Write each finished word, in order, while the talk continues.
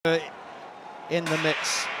in the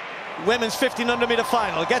mix. Women's 1500 meter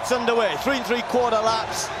final gets underway. 3 3/4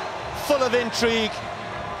 laps, full of intrigue.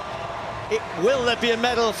 Will there be a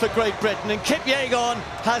medal for Great Britain? And Kipyegon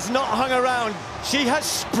has not hung around. She has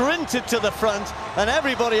sprinted to the front, and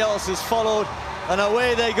everybody else has followed. And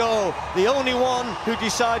away they go. The only one who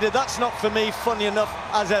decided that's not for me, funny enough,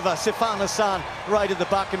 as ever, Sifan Hassan right at the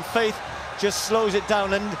back, and Faith just slows it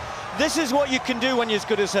down. And this is what you can do when you're as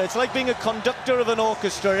good as her. It's like being a conductor of an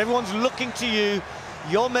orchestra. Everyone's looking to you.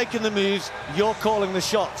 You're making the moves. You're calling the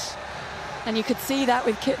shots. And you could see that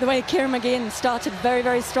with the way Ciara Mageean started very,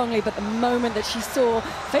 very strongly, but the moment that she saw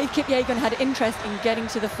Faith Kipyegon had interest in getting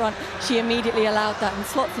to the front, she immediately allowed that and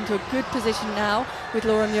slots into a good position now with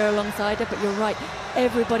Laura Muir alongside her. But you're right,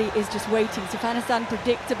 everybody is just waiting. Sifan Hassan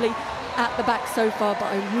predictably at the back so far, but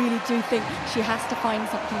I really do think she has to find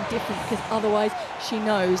something different, because otherwise she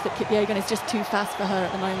knows that Kipyegon is just too fast for her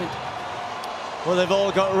at the moment. Well, they've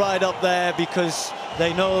all got right up there because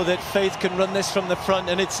they know that Faith can run this from the front,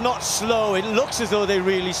 and it's not slow. It looks as though they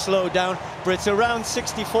really slowed down, but it's around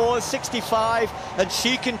 64, 65, and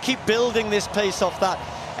she can keep building this pace off that.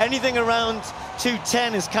 Anything around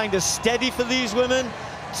 2:10 is kind of steady for these women.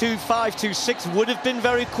 2:5, 2:6 would have been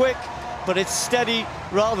very quick, but it's steady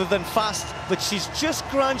rather than fast. But she's just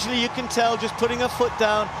gradually, you can tell, just putting her foot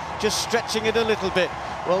down, just stretching it a little bit.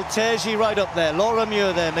 Well, Terji right up there, Laura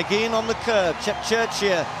Muir there, Mageean on the curb,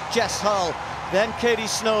 Chepchirchir, Jess Hull, then Katie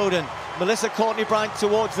Snowden, Melissa Courtney-Bryant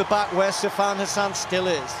towards the back where Sifan Hassan still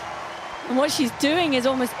is. And what she's doing is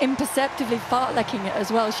almost imperceptibly fartlecking it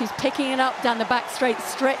as well. She's picking it up down the back straight,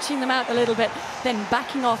 stretching them out a little bit, then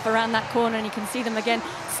backing off around that corner, and you can see them again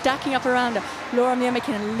stacking up around her. Laura Muir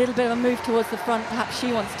making a little bit of a move towards the front. Perhaps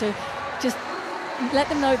she wants to just let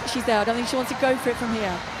them know that she's there. I don't think she wants to go for it from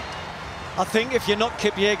here. I think if you're not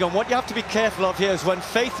Kipyegon, what you have to be careful of here is when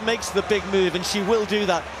Faith makes the big move, and she will do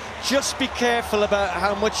that, just be careful about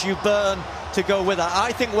how much you burn to go with her.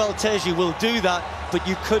 I think Welteji will do that, but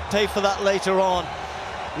you could pay for that later on.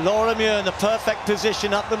 Laura Muir in the perfect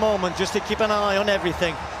position at the moment, just to keep an eye on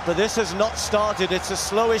everything. But this has not started. It's a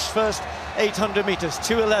slowish first 800 meters,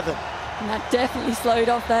 2:11. And that definitely slowed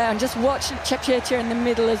off there. And just watch Chepchirchir in the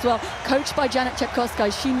middle as well. Coached by Janet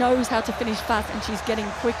Chepkosgei, she knows how to finish fast, and she's getting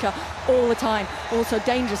quicker all the time. Also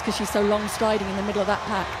dangerous because she's so long striding in the middle of that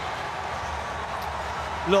pack.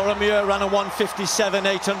 Laura Muir ran a 1:57,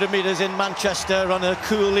 800 meters in Manchester on a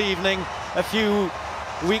cool evening a few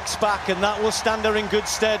weeks back, and that will stand her in good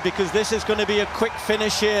stead because this is going to be a quick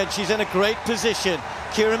finish here, and she's in a great position.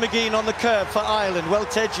 Ciara Mageean on the curb for Ireland.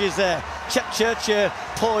 Welteji is there. Chepchirchir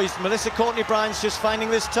poised. Melissa Courtney-Bryant's just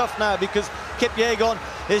finding this tough now because Kipyegon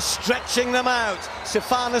is stretching them out.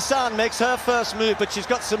 Sifan Hassan makes her first move, but she's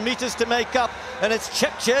got some meters to make up, and it's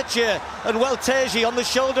Chepchirchir and Welteji on the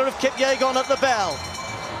shoulder of Kipyegon at the bell.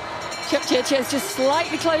 Chepchirchir has just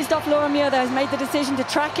slightly closed off Laura Muir there, has made the decision to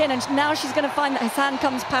track in, and now she's going to find that Hassan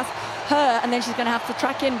comes past her, and then she's going to have to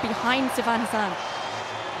track in behind Sifan Hassan.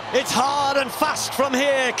 It's hard and fast from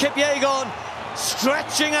here. Kipyegon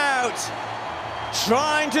stretching out,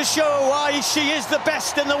 trying to show why she is the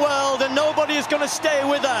best in the world, and nobody is going to stay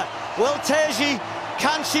with her. Welteji,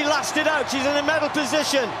 can she last it out? She's in a medal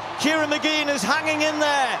position. Ciara Mageean is hanging in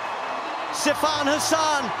there. Sifan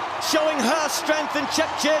Hassan showing her strength, and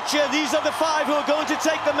Chepchirchir. These are the five who are going to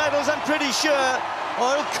take the medals, I'm pretty sure,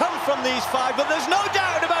 or it'll come from these five, but there's no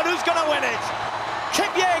doubt about who's going to win it.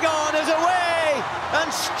 Kipyegon is away and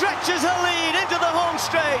stretches her lead into the home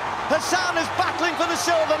straight. Hassan is battling for the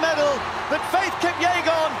silver medal, but Faith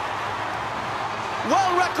Kipyegon,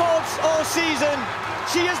 world records all season.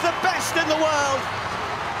 She is the best in the world,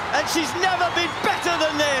 and she's never been better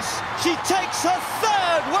than this. She takes her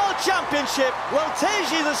third world championship.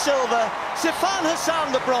 Welteji the silver, Sifan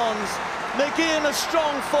Hassan the bronze, Mageean a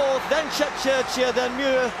strong fourth, then Chepchirchir, then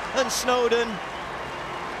Muir and Snowden.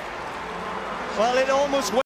 Well, it almost